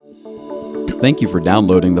Thank you for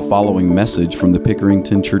downloading the following message from the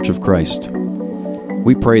Pickerington Church of Christ.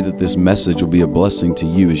 We pray that this message will be a blessing to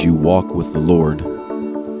you as you walk with the Lord.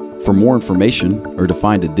 For more information or to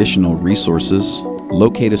find additional resources,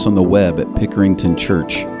 locate us on the web at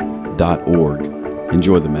pickeringtonchurch.org.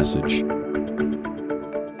 Enjoy the message.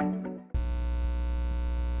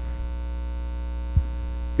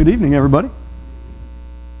 Good evening, everybody.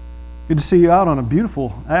 Good to see you out on a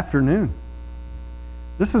beautiful afternoon.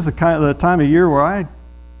 This is the time of year where I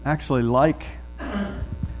actually like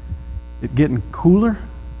it getting cooler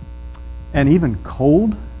and even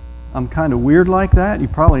cold. I'm kind of weird like that. You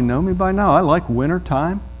probably know me by now. I like winter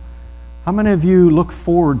time. How many of you look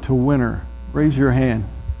forward to winter? Raise your hand.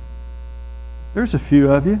 There's a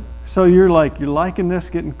few of you. So you're liking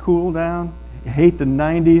this, getting cool down. You hate the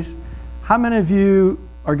 90s. How many of you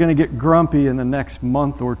are going to get grumpy in the next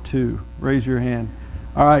month or two? Raise your hand.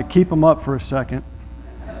 All right, keep them up for a second.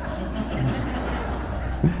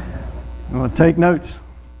 I'm going to take notes.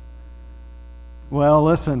 Well,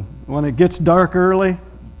 listen, when it gets dark early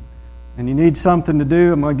and you need something to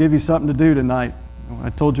do, I'm going to give you something to do tonight. I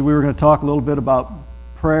told you we were going to talk a little bit about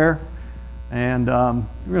prayer, and we're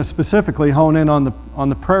going to specifically hone in on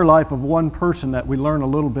the prayer life of one person that we learn a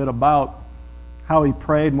little bit about how he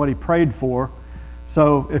prayed and what he prayed for.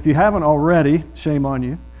 So if you haven't already, shame on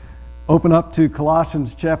you, open up to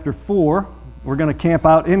Colossians chapter 4. We're going to camp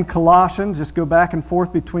out in Colossians, just go back and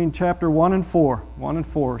forth between chapter 1 and 4. 1 and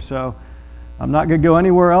 4. So I'm not going to go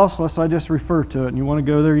anywhere else unless I just refer to it. And you want to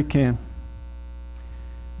go there, you can.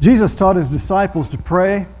 Jesus taught his disciples to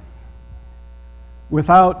pray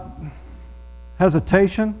without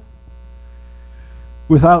hesitation,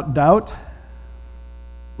 without doubt,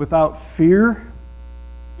 without fear,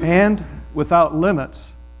 and without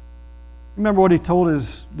limits. Remember what he told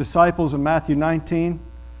his disciples in Matthew 19?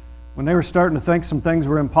 When they were starting to think some things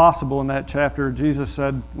were impossible in that chapter, Jesus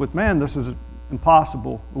said, with man this is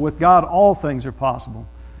impossible. With God all things are possible.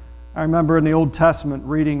 I remember in the Old Testament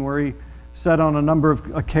reading where he said on a number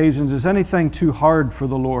of occasions, is anything too hard for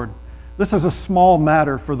the Lord? This is a small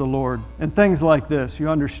matter for the Lord. And things like this, you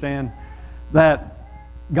understand that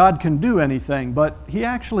God can do anything, but he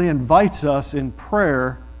actually invites us in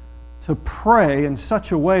prayer to pray in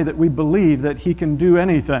such a way that we believe that he can do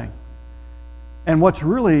anything. And what's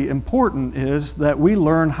really important is that we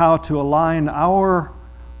learn how to align our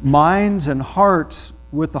minds and hearts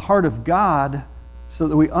with the heart of God so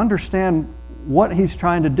that we understand what he's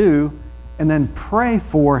trying to do and then pray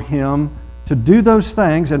for him to do those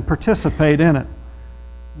things and participate in it.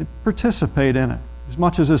 Participate in it as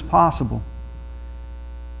much as is possible.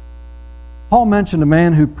 Paul mentioned a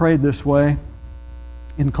man who prayed this way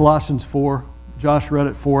in Colossians 4. Josh read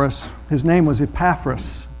it for us. His name was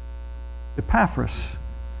Epaphras. Epaphras.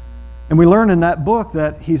 And we learn in that book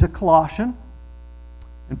that he's a Colossian.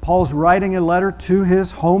 And Paul's writing a letter to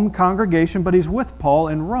his home congregation, but he's with Paul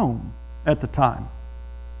in Rome at the time.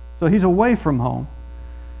 So he's away from home.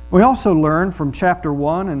 We also learn from chapter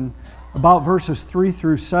 1 and about verses 3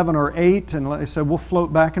 through 7 or 8, and like I said, we'll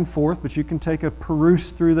float back and forth, but you can take a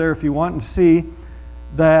peruse through there if you want and see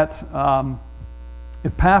that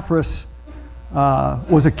Epaphras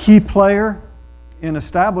was a key player in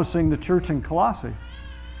establishing the church in Colossae.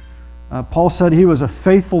 Paul said he was a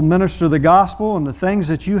faithful minister of the gospel, and the things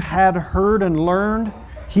that you had heard and learned,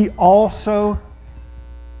 he also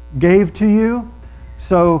gave to you.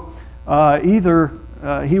 So either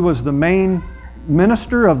he was the main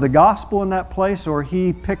minister of the gospel in that place, or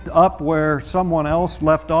he picked up where someone else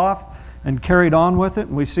left off and carried on with it.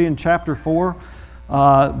 And we see in chapter 4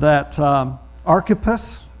 that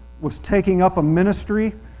Archippus was taking up a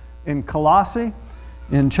ministry in Colossae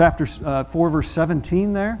in chapter 4, verse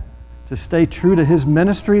 17 there, to stay true to his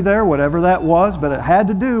ministry there, whatever that was. But it had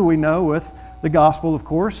to do, we know, with the gospel, of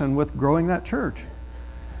course, and with growing that church.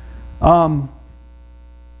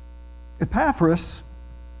 Epaphras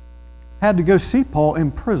had to go see Paul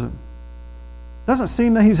in prison. Doesn't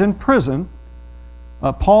seem that he's in prison.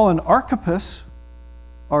 Paul and Archippus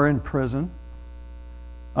are in prison.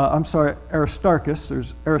 Aristarchus.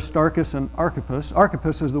 There's Aristarchus and Archippus.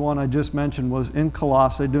 Archippus is the one I just mentioned was in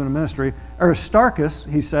Colossae doing a ministry. Aristarchus,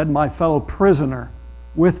 he said, my fellow prisoner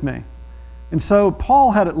with me. And so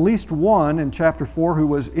Paul had at least one in chapter 4 who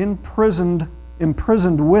was imprisoned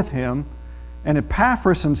with him, and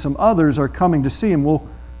Epaphras and some others are coming to see him. We'll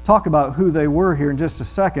talk about who they were here in just a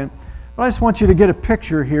second. But I just want you to get a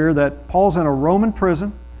picture here that Paul's in a Roman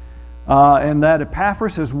prison, and that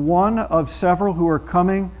Epaphras is one of several who are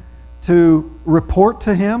coming to report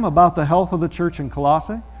to him about the health of the church in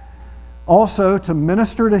Colossae, also to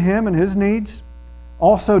minister to him and his needs,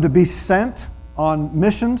 also to be sent on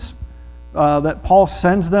missions that Paul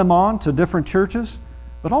sends them on to different churches,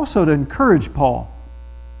 but also to encourage Paul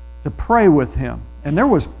to pray with him. And there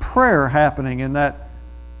was prayer happening in that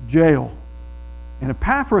jail. And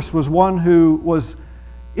Epaphras was one who was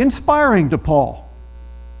inspiring to Paul.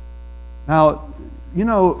 Now, you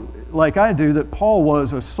know, like I do, that Paul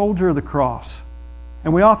was a soldier of the cross.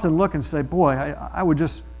 And we often look and say, boy, I would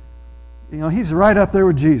just, you know, he's right up there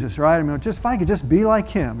with Jesus, right? I mean, just if I could just be like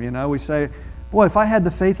him, you know, we say, boy, if I had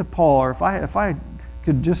the faith of Paul, or if I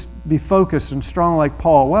could just be focused and strong like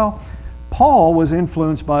Paul. Well, Paul was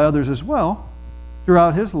influenced by others as well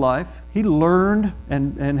throughout his life. He learned,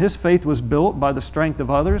 and his faith was built by the strength of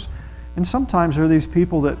others. And sometimes there are these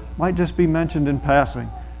people that might just be mentioned in passing.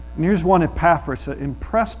 And here's one, Epaphras, that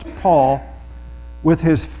impressed Paul with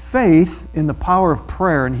his faith in the power of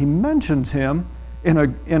prayer. And he mentions him in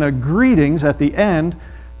a greetings at the end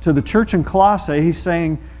to the church in Colossae. He's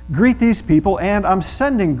saying, greet these people, and I'm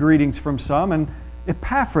sending greetings from some. And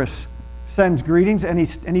Epaphras sends greetings, and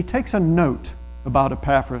he takes a note about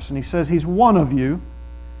Epaphras. And he says he's one of you,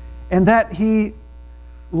 and that he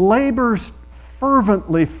labors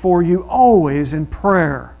fervently for you always in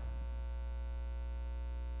prayer,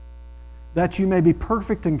 that you may be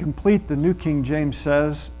perfect and complete, the New King James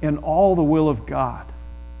says, in all the will of God.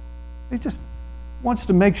 He just wants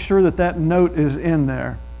to make sure that that note is in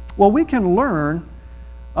there. Well, we can learn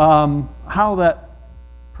how that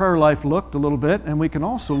prayer life looked a little bit, and we can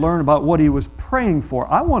also learn about what he was praying for.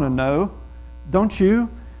 I want to know, don't you,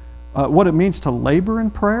 what it means to labor in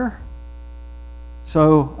prayer?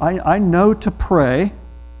 So I know to pray.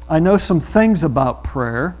 I know some things about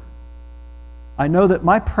prayer. I know that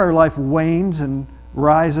my prayer life wanes and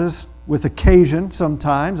rises with occasion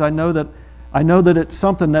sometimes. I know that it's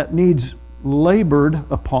something that needs labored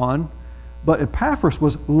upon. But Epaphras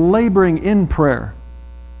was laboring in prayer.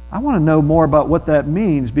 I want to know more about what that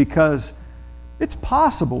means, because it's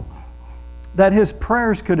possible that his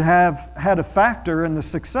prayers could have had a factor in the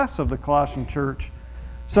success of the Colossian church.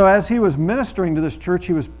 So as he was ministering to this church,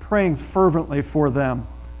 he was praying fervently for them.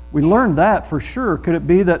 We learned that for sure. Could it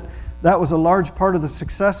be that that was a large part of the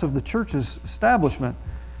success of the church's establishment?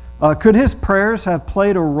 Could his prayers have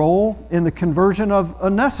played a role in the conversion of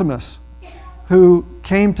Onesimus, who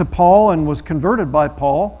came to Paul and was converted by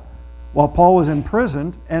Paul while Paul was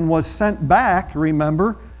imprisoned, and was sent back,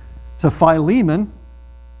 remember, to Philemon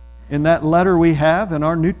in that letter we have in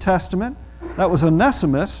our New Testament? That was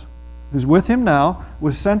Onesimus, who's with him now,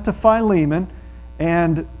 was sent to Philemon,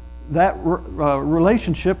 and that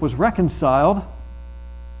relationship was reconciled.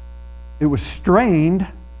 It was strained,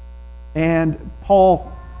 and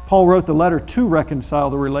Paul wrote the letter to reconcile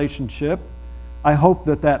the relationship. I hope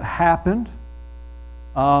that happened.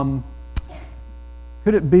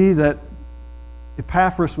 Could it be that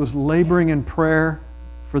Epaphras was laboring in prayer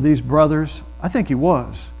for these brothers? I think he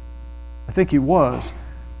was.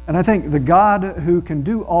 And I think the God who can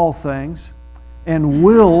do all things and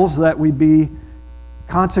wills that we be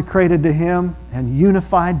consecrated to Him and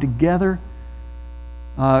unified together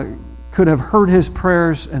could have heard his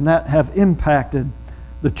prayers, and that have impacted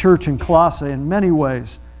the church in Colossae in many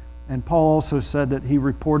ways. And Paul also said that he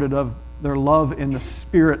reported of their love in the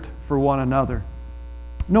Spirit for one another.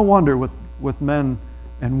 No wonder with men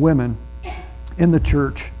and women in the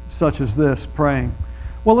church such as this praying.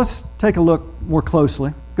 Well, let's take a look more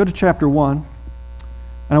closely. Go to chapter 1.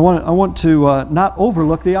 And I want to not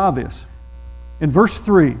overlook the obvious. In verse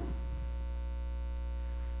 3,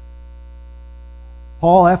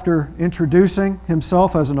 Paul, after introducing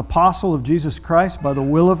himself as an apostle of Jesus Christ by the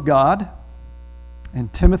will of God,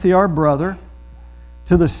 and Timothy our brother,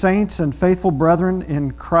 to the saints and faithful brethren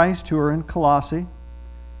in Christ who are in Colossae,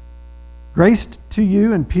 grace to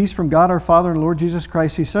you and peace from God our Father and Lord Jesus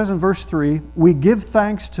Christ. He says in verse 3, we give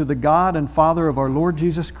thanks to the God and Father of our Lord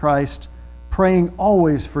Jesus Christ, praying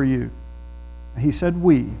always for you. He said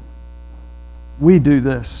we do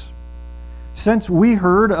this. Since we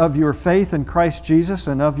heard of your faith in Christ Jesus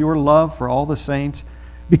and of your love for all the saints,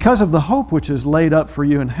 because of the hope which is laid up for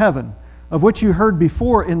you in heaven, of which you heard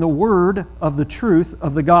before in the word of the truth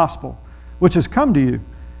of the gospel, which has come to you,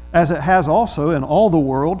 as it has also in all the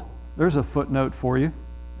world. There's a footnote for you.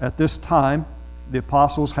 At this time, the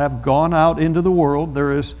apostles have gone out into the world.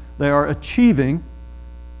 They are achieving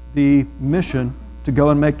the mission to go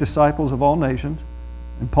and make disciples of all nations.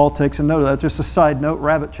 And Paul takes a note of that. Just a side note,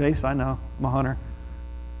 rabbit chase, I know, I'm a hunter.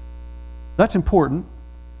 That's important.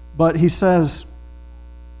 But he says,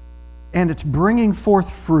 and it's bringing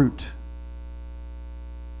forth fruit.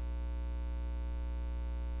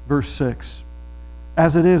 Verse 6,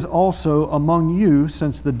 as it is also among you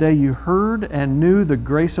since the day you heard and knew the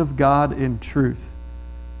grace of God in truth.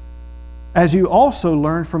 as you also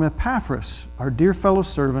learned from Epaphras, our dear fellow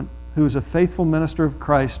servant, who is a faithful minister of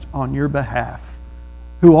Christ on your behalf,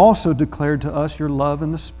 who also declared to us your love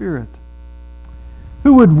in the Spirit.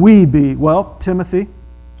 Who would we be? Well, Timothy,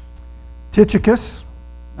 Tychicus.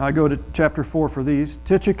 I go to chapter 4 for these.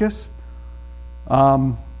 Tychicus,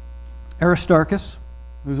 Aristarchus,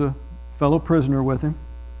 who's a fellow prisoner with him.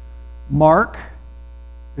 Mark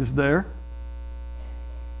is there.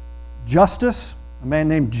 Justus, a man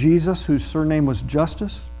named Jesus, whose surname was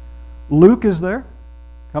Justus. Luke is there,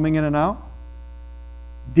 coming in and out.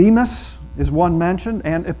 Demas is one mentioned,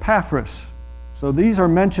 and Epaphras. So these are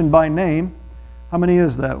mentioned by name. How many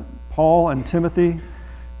is that? Paul and Timothy,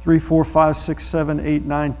 3, 4, 5, 6, 7, 8,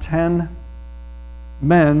 9, 10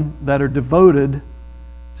 men that are devoted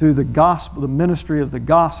to the gospel, the ministry of the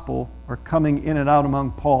gospel, are coming in and out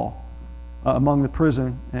among Paul, among the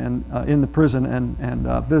prison and in the prison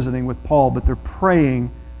and visiting with Paul, but they're praying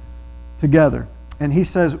together. And he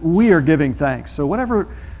says, we are giving thanks. So whatever,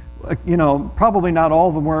 probably not all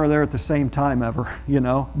of them were there at the same time ever,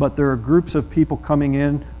 but there are groups of people coming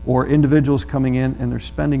in or individuals coming in and they're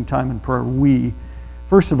spending time in prayer.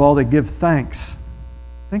 First of all, they give thanks.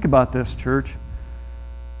 Think about this, church.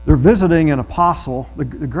 They're visiting an apostle, the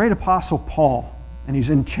great apostle Paul, and he's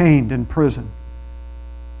enchained in prison.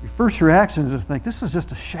 Your first reaction is to think, this is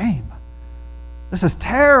just a shame. This is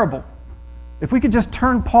terrible. If we could just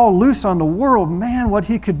turn Paul loose on the world, man, what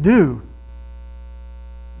he could do.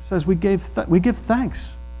 It says we give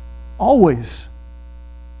thanks, always.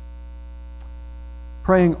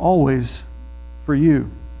 Praying always for you.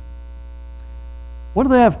 What do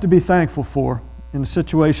they have to be thankful for in a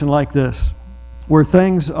situation like this, where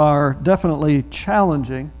things are definitely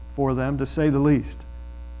challenging for them, to say the least?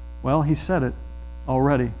 Well, he said it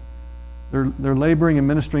already. They're laboring and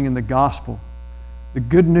ministering in the gospel. The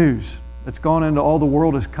good news that's gone into all the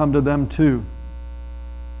world has come to them too.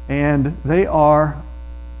 And they are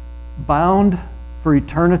bound for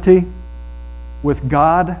eternity with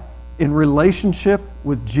God, in relationship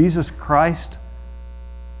with Jesus Christ,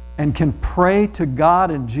 and can pray to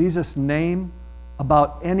God in Jesus' name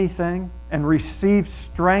about anything and receive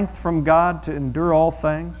strength from God to endure all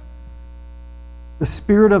things. The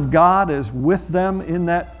Spirit of God is with them in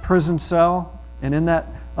that prison cell and in that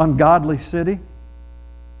ungodly city.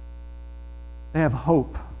 They have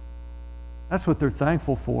hope. That's what they're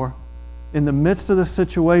thankful for. In the midst of the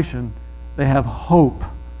situation, they have hope,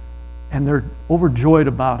 and they're overjoyed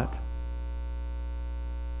about it.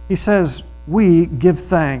 He says, we give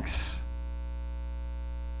thanks,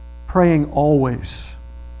 praying always.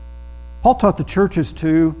 Paul taught the churches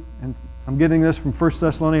to, and I'm getting this from 1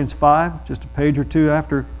 Thessalonians 5, just a page or two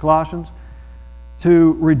after Colossians,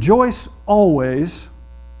 to rejoice always,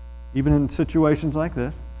 even in situations like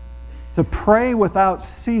this, to pray without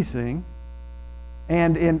ceasing,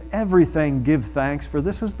 and in everything give thanks, for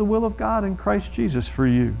this is the will of God in Christ Jesus for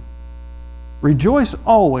you. Rejoice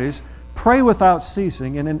always, pray without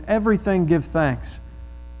ceasing, and in everything give thanks.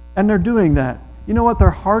 And they're doing that. You know what?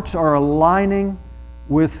 Their hearts are aligning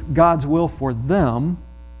with God's will for them.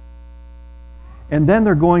 And then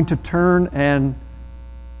they're going to turn and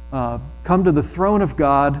come to the throne of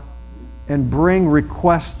God and bring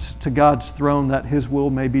requests to God's throne that His will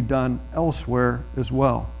may be done elsewhere as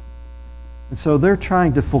well. And so they're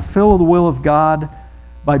trying to fulfill the will of God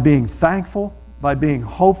by being thankful, by being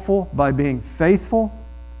hopeful, by being faithful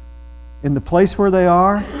in the place where they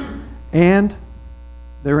are, and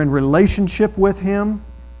they're in relationship with Him,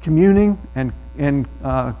 communing and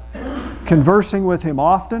conversing with Him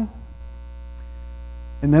often.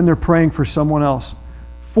 And then they're praying for someone else.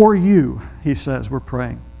 For you, he says, we're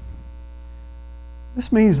praying.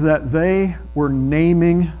 This means that they were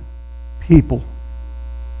naming people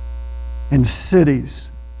and cities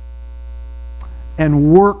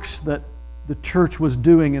and works that the church was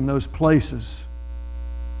doing in those places,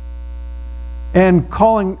 and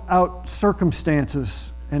calling out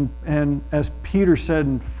circumstances, and as Peter said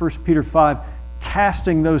in 1 Peter 5,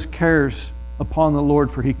 casting those cares upon the Lord,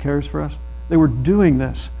 for He cares for us. They were doing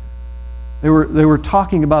this. They were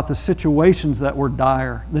talking about the situations that were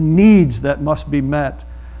dire, the needs that must be met,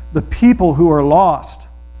 the people who are lost.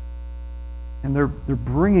 And they're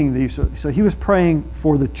bringing these. So he was praying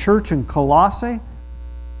for the church in Colossae,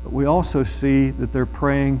 but we also see that they're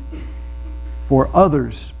praying for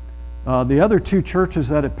others. The other two churches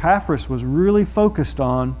that Epaphras was really focused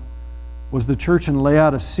on was the church in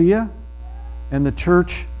Laodicea and the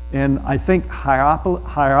church in, I think,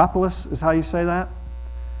 Hierapolis is how you say that.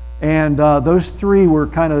 And those three were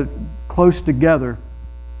kind of close together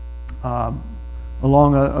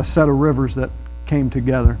along a set of rivers that came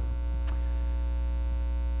together.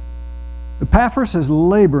 Epaphras is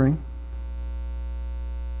laboring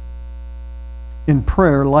in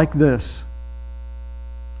prayer like this.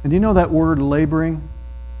 And you know that word laboring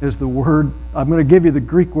is the word, I'm going to give you the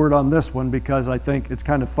Greek word on this one because I think it's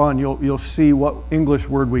kind of fun. You'll see what English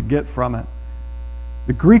word we get from it.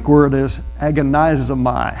 The Greek word is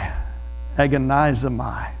agonizomai.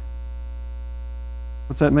 Agonizomai.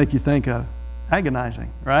 What's that make you think of?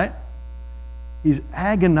 Agonizing, right? He's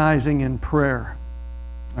agonizing in prayer.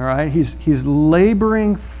 All right? He's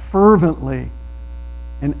laboring fervently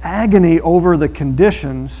in agony over the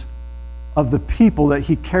conditions of the people that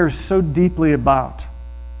he cares so deeply about.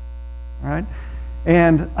 All right?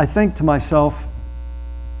 And I think to myself,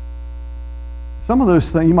 some of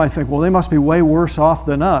those things, you might think, well, they must be way worse off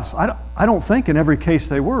than us. I don't think in every case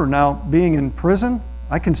they were. Now, being in prison,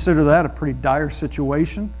 I consider that a pretty dire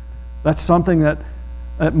situation. That's something that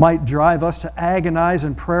might drive us to agonize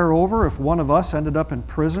in prayer over if one of us ended up in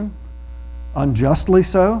prison, unjustly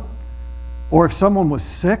so. Or if someone was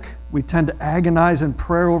sick, we tend to agonize in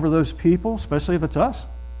prayer over those people, especially if it's us.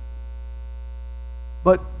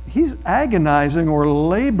 But he's agonizing or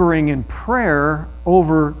laboring in prayer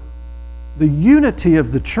over the unity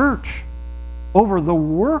of the church, over the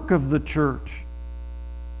work of the church,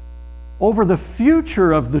 over the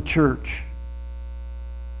future of the church.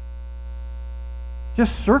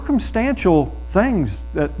 Just circumstantial things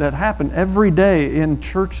that happen every day in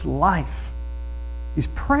church life. He's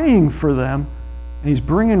praying for them, and he's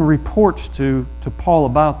bringing reports to Paul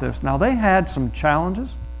about this. Now, they had some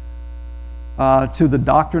challenges to the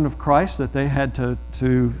doctrine of Christ that they had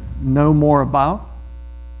to know more about.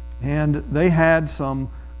 And they had some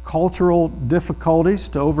cultural difficulties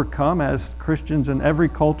to overcome, as Christians in every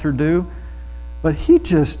culture do. But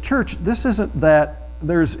church, this isn't that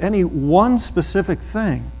there's any one specific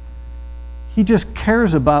thing. He just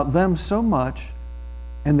cares about them so much,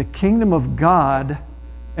 and the kingdom of God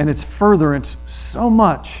and its furtherance so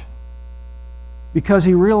much, because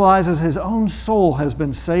he realizes his own soul has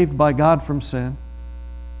been saved by God from sin,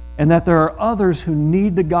 and that there are others who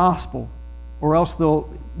need the gospel, or else they'll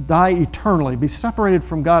die eternally, be separated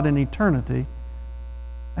from God in eternity.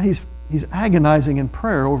 And he's agonizing in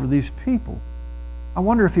prayer over these people. I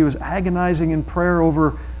wonder if he was agonizing in prayer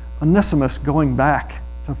over Onesimus going back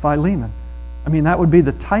to Philemon. I mean, that would be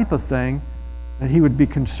the type of thing that he would be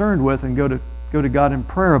concerned with and go to God in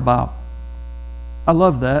prayer about. I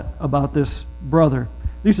love that about this brother.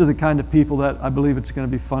 These are the kind of people that I believe it's going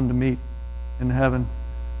to be fun to meet in heaven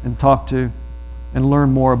and talk to and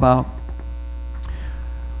learn more about.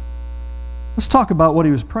 Let's talk about what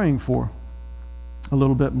he was praying for a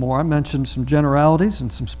little bit more. I mentioned some generalities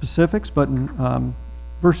and some specifics, but in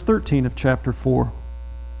verse 13 of chapter 4,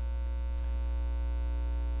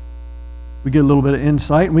 we get a little bit of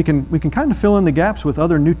insight, and we can kind of fill in the gaps with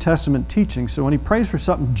other New Testament teachings. So when he prays for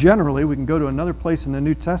something generally, we can go to another place in the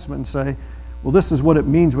New Testament and say, well, this is what it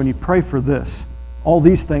means when you pray for this. All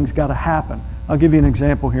these things got to happen. I'll give you an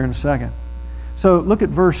example here in a second. So look at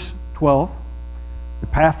verse 12.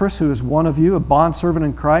 Epaphras, who is one of you, a bondservant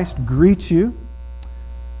in Christ, greets you,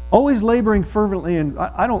 always laboring fervently. And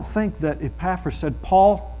I don't think that Epaphras said,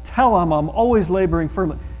 Paul, tell him I'm always laboring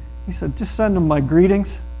fervently. He said, just send him my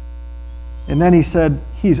greetings. And then he said,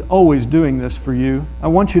 he's always doing this for you. I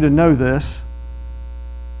want you to know this.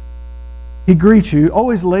 He greets you,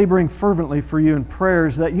 always laboring fervently for you in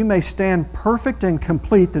prayers, that you may stand perfect and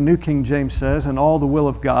complete, the New King James says, in all the will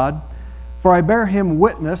of God. For I bear him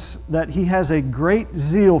witness that he has a great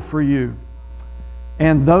zeal for you,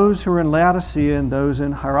 and those who are in Laodicea and those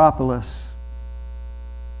in Hierapolis.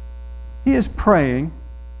 He is praying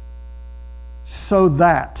so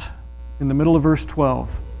that, in the middle of verse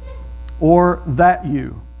 12, or that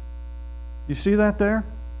you. You see that there?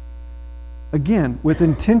 Again, with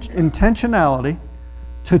intentionality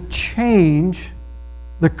to change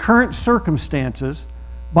the current circumstances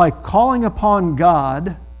by calling upon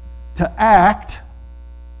God to act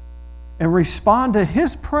and respond to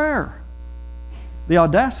his prayer. The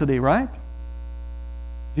audacity, right?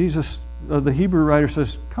 Jesus, the Hebrew writer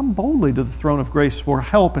says, come boldly to the throne of grace for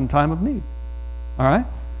help in time of need. All right?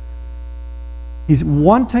 He's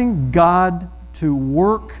wanting God to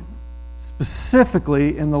work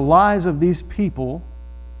specifically in the lives of these people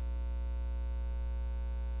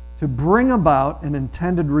to bring about an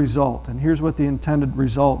intended result. And here's what the intended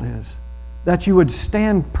result is. That you would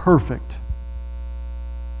stand perfect.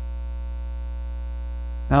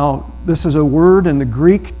 Now, this is a word in the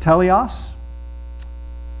Greek, teleos,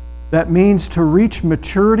 that means to reach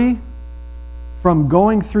maturity from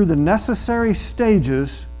going through the necessary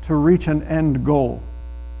stages to reach an end goal.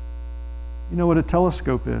 You know what a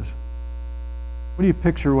telescope is? What What do you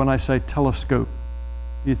picture when I say telescope?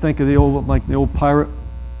 Do you think of the old pirate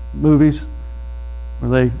movies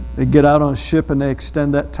where they get out on a ship and they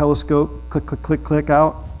extend that telescope, click, click, click, click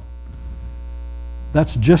out?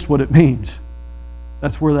 That's just what it means.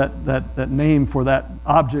 That's where that name for that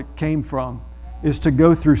object came from, is to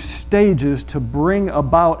go through stages to bring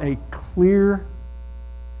about a clear,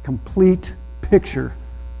 complete picture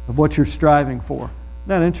of what you're striving for. Isn't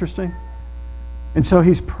that interesting? And so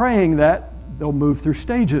he's praying that they'll move through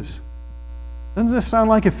stages. Doesn't this sound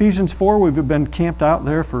like Ephesians 4? We've been camped out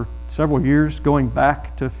there for several years, going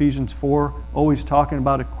back to Ephesians 4, always talking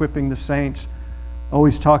about equipping the saints,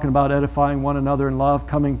 always talking about edifying one another in love.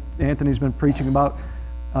 Anthony's been preaching about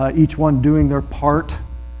each one doing their part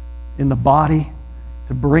in the body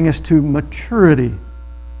to bring us to maturity.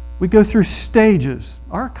 We go through stages.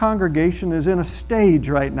 Our congregation is in a stage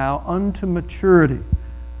right now unto maturity.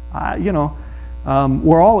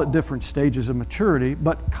 We're all at different stages of maturity,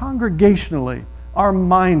 but congregationally, our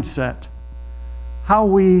mindset, how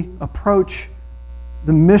we approach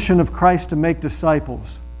the mission of Christ to make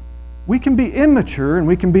disciples, we can be immature and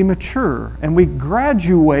we can be mature, and we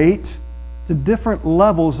graduate to different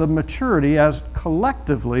levels of maturity as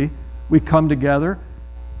collectively we come together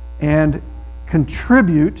and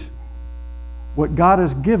contribute what God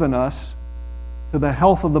has given us to the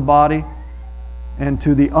health of the body and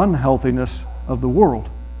to the unhealthiness of the world.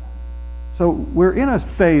 So we're in a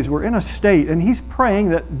phase, we're in a state, and he's praying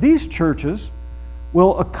that these churches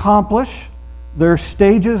will accomplish their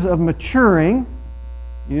stages of maturing.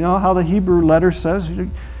 You know how the Hebrew letter says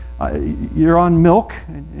you're on milk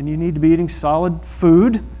and you need to be eating solid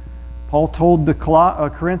food. Paul told the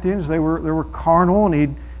Corinthians they were carnal, and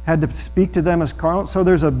he had to speak to them as carnal. So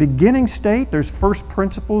there's a beginning state, there's first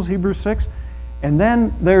principles, Hebrews 6, and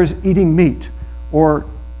then there's eating meat, or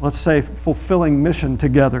let's say fulfilling mission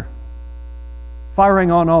together. Firing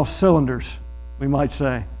on all cylinders, we might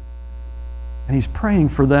say. And he's praying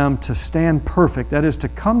for them to stand perfect. That is, to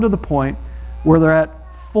come to the point where they're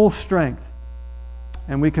at full strength.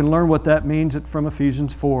 And we can learn what that means from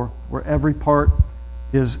Ephesians 4, where every part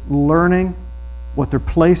is learning what their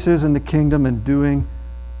place is in the kingdom and doing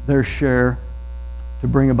their share to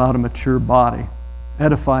bring about a mature body,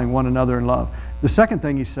 edifying one another in love. The second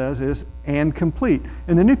thing he says is, and complete.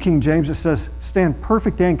 In the New King James, it says, stand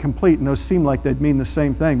perfect and complete, and those seem like they'd mean the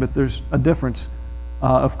same thing, but there's a difference,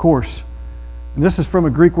 of course. And this is from a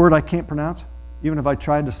Greek word I can't pronounce. Even if I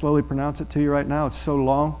tried to slowly pronounce it to you right now, it's so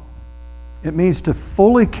long. It means to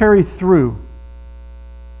fully carry through.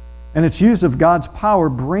 And it's used of God's power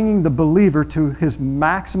bringing the believer to his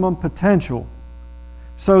maximum potential.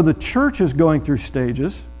 So the church is going through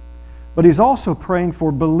stages, but he's also praying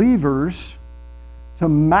for believers to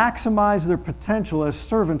maximize their potential as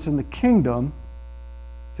servants in the kingdom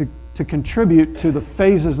to contribute to the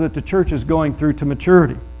phases that the church is going through to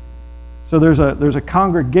maturity. So there's a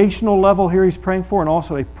congregational level here he's praying for, and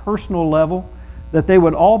also a personal level, that they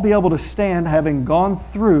would all be able to stand having gone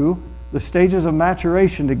through the stages of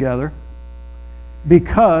maturation together,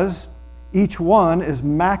 because each one is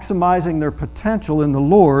maximizing their potential in the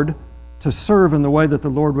Lord to serve in the way that the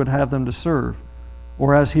Lord would have them to serve,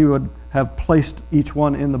 or as he would have placed each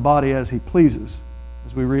one in the body as he pleases,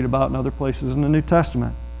 as we read about in other places in the New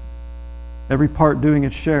Testament. Every part doing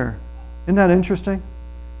its share. Isn't that interesting?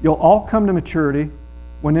 You'll all come to maturity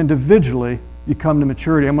when individually you come to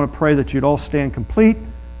maturity. I'm going to pray that you'd all stand complete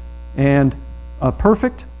and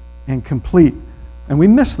perfect and complete. And we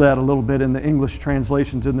miss that a little bit in the English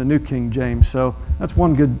translations in the New King James. So that's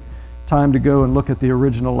one good time to go and look at the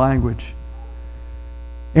original language.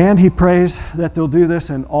 And he prays that they'll do this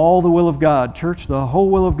in all the will of God. Church, the whole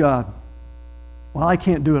will of God. Well, I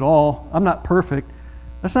can't do it all. I'm not perfect.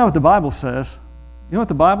 That's not what the Bible says. You know what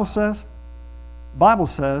the Bible says? The Bible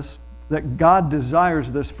says that God desires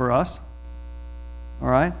this for us. All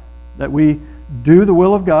right? That we do the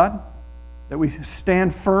will of God. That we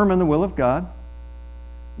stand firm in the will of God.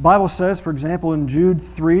 The Bible says, for example, in Jude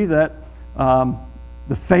 3, that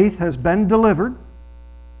the faith has been delivered.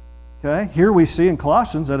 Okay? Here we see in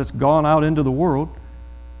Colossians that it's gone out into the world.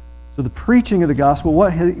 So the preaching of the gospel,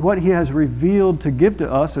 what he has revealed to give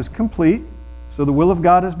to us, is complete. So the will of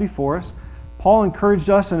God is before us. Paul encouraged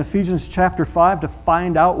us in Ephesians chapter 5 to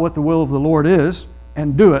find out what the will of the Lord is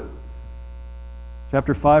and do it.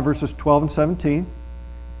 Chapter 5, verses 12 and 17.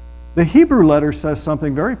 The Hebrew letter says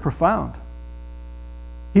something very profound.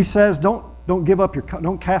 He says,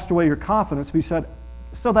 don't cast away your confidence. He said,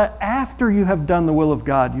 so that after you have done the will of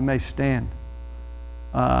God, you may stand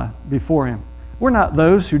before him. We're not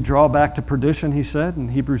those who draw back to perdition, he said in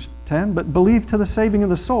Hebrews 10, but believe to the saving of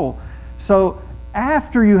the soul. So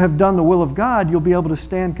after you have done the will of God, you'll be able to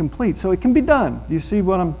stand complete. So it can be done. Do you see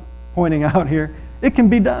what I'm pointing out here? It can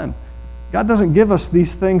be done. God doesn't give us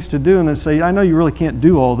these things to do and then say, I know you really can't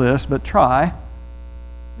do all this, but try.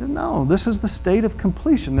 No, this is the state of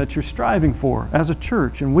completion that you're striving for as a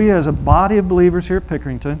church. And we as a body of believers here at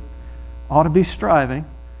Pickerington ought to be striving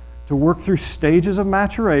to work through stages of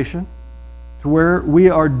maturation to where we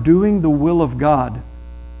are doing the will of God.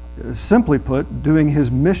 Simply put, doing His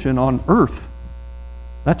mission on earth.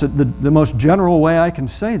 That's the most general way I can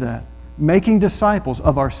say that. Making disciples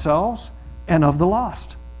of ourselves and of the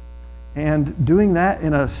lost. And doing that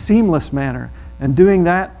in a seamless manner. And doing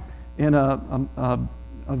that in a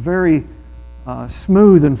very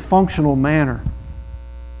smooth and functional manner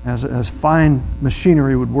as fine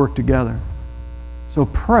machinery would work together. So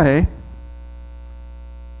pray,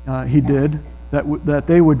 he did, that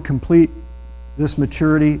they would complete this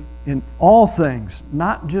maturity in all things,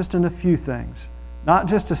 not just in a few things. Not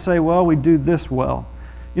just to say, well, we do this well.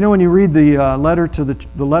 You know, when you read the letters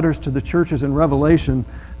to the churches in Revelation,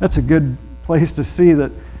 that's a good place to see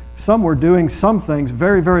that some were doing some things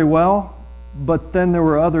very, very well, but then there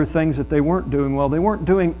were other things that they weren't doing well. They weren't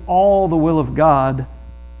doing all the will of God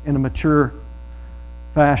in a mature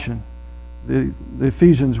fashion. The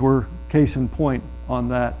Ephesians were case in point on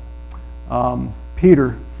that.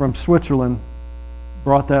 Peter from Switzerland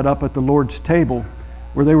brought that up at the Lord's table,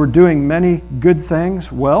 where they were doing many good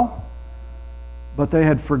things well, but they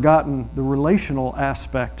had forgotten the relational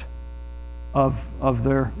aspect of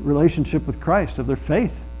their relationship with Christ, of their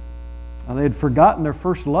faith. They had forgotten their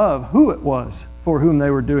first love, who it was for whom they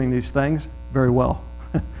were doing these things very well.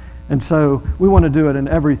 And so we want to do it in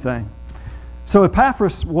everything. So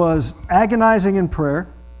Epaphras was agonizing in prayer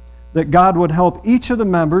that God would help each of the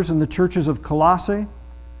members in the churches of Colossae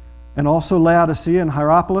and also Laodicea and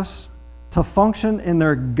Hierapolis to function in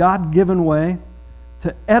their God-given way,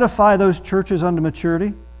 to edify those churches unto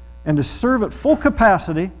maturity, and to serve at full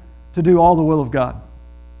capacity to do all the will of God.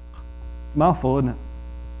 Mouthful, isn't it?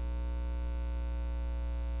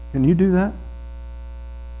 Can you do that?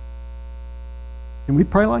 Can we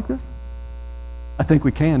pray like this? I think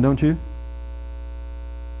we can, don't you?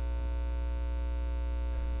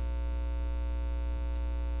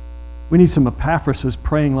 We need some Epaphrases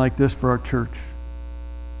praying like this for our church.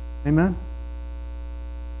 Amen?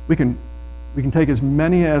 We can take as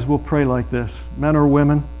many as will pray like this, men or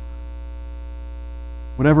women,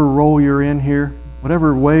 whatever role you're in here,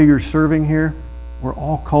 whatever way you're serving here, we're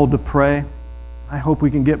all called to pray. I hope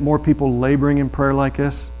we can get more people laboring in prayer like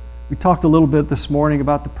this. We talked a little bit this morning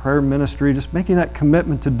about the prayer ministry, just making that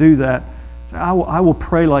commitment to do that. So I will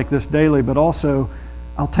pray like this daily, but also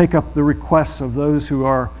I'll take up the requests of those who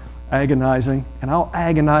are agonizing, and I'll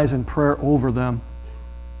agonize in prayer over them.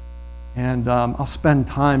 And I'll spend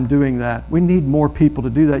time doing that. We need more people to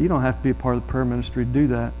do that. You don't have to be a part of the prayer ministry to do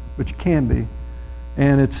that, but you can be.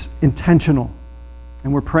 And it's intentional.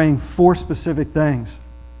 And we're praying for specific things.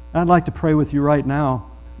 I'd like to pray with you right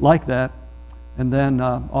now like that, and then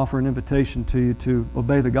offer an invitation to you to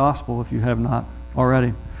obey the gospel if you have not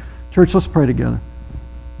already. Church, let's pray together.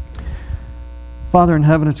 Father in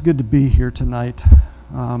heaven, it's good to be here tonight.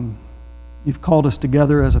 You've called us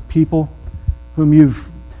together as a people whom you've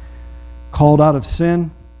called out of sin,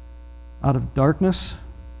 out of darkness,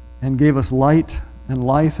 and gave us light and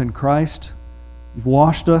life in Christ. You've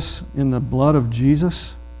washed us in the blood of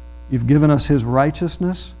Jesus. You've given us His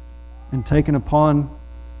righteousness and taken upon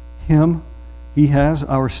Him. He has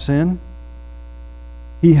our sin.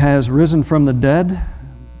 He has risen from the dead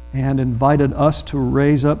and invited us to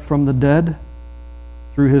raise up from the dead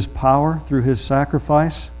through His power, through His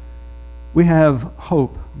sacrifice. We have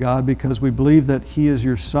hope, God, because we believe that He is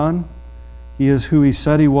your Son. He is who He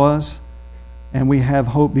said He was. And we have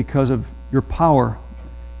hope because of your power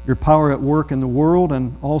at work in the world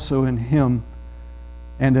and also in Him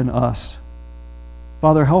and in us.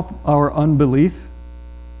 Father, help our unbelief.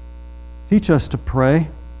 Teach us to pray.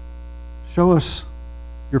 Show us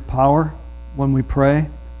your power when we pray.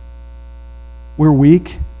 We're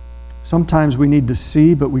weak. Sometimes we need to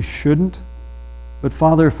see, but we shouldn't. But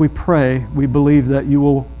Father, if we pray, we believe that you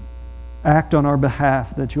will act on our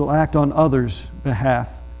behalf, that you'll act on others' behalf,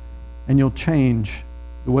 and you'll change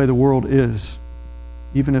the way the world is,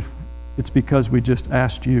 even if it's because we just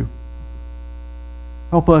asked you.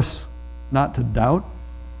 Help us not to doubt.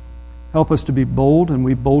 Help us to be bold, and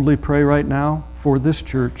we boldly pray right now for this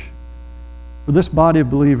church, for this body of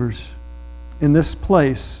believers, in this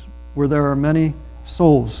place where there are many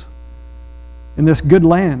souls, in this good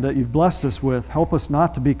land that you've blessed us with. Help us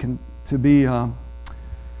not to be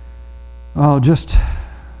just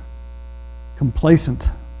complacent.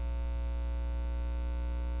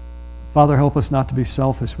 Father, help us not to be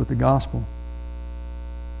selfish with the gospel.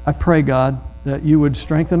 I pray, God, that you would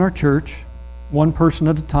strengthen our church, one person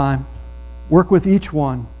at a time. Work with each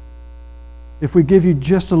one. If we give you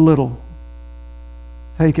just a little,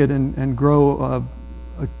 take it and grow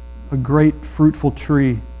a great fruitful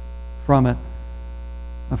tree from it.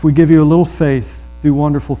 If we give you a little faith, do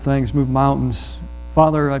wonderful things, move mountains.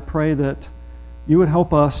 Father, I pray that you would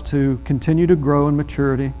help us to continue to grow in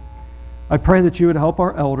maturity. I pray that you would help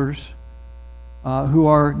our elders who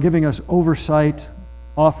are giving us oversight,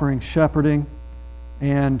 offering shepherding,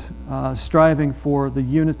 and striving for the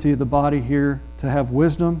unity of the body here, to have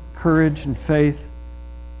wisdom, courage, and faith,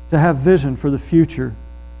 to have vision for the future,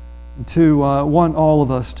 and to want all of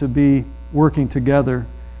us to be working together.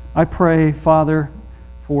 I pray, Father,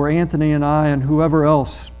 for Anthony and I and whoever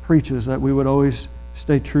else preaches, that we would always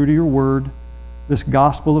stay true to your word, this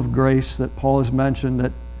gospel of grace that Paul has mentioned,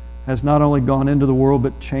 that has not only gone into the world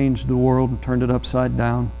but changed the world and turned it upside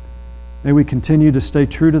down. May we continue to stay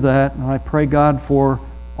true to that. And I pray, God, for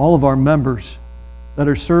all of our members that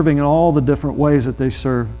are serving in all the different ways that they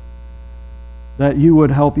serve, that you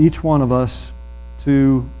would help each one of us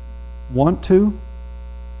to want to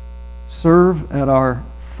serve at our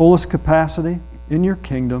fullest capacity in your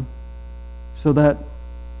kingdom, so that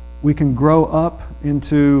we can grow up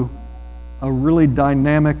into a really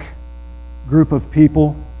dynamic group of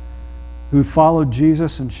people who follow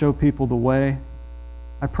Jesus and show people the way.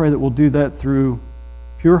 I pray that we'll do that through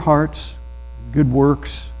pure hearts, good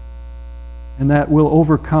works, and that we'll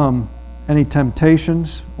overcome any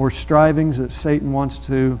temptations or strivings that Satan wants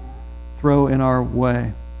to throw in our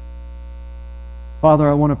way. Father,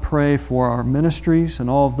 I want to pray for our ministries and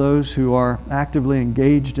all of those who are actively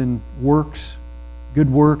engaged in works, good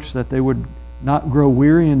works, that they would not grow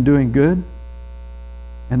weary in doing good,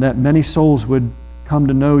 and that many souls would come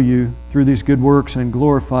to know you through these good works and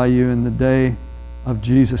glorify you in the day of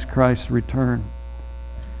Jesus Christ's return.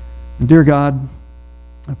 And dear God,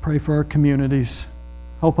 I pray for our communities.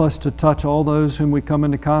 Help us to touch all those whom we come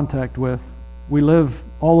into contact with. We live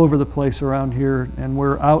all over the place around here, and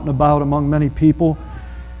we're out and about among many people.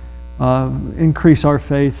 Increase our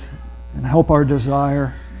faith and help our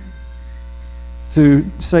desire to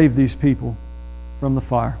save these people from the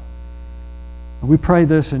fire. We pray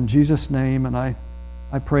this in Jesus' name, and I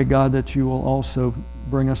pray, God, that you will also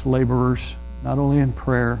bring us laborers, not only in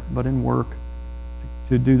prayer, but in work,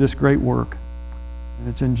 to do this great work. And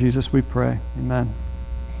it's in Jesus we pray. Amen.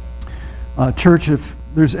 Church, if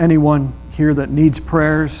there's anyone here that needs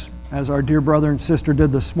prayers, as our dear brother and sister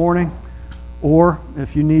did this morning, or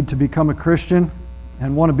if you need to become a Christian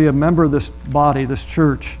and want to be a member of this body, this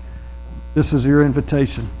church, this is your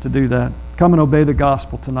invitation to do that. Come and obey the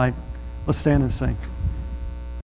gospel tonight. Let's stand and sing.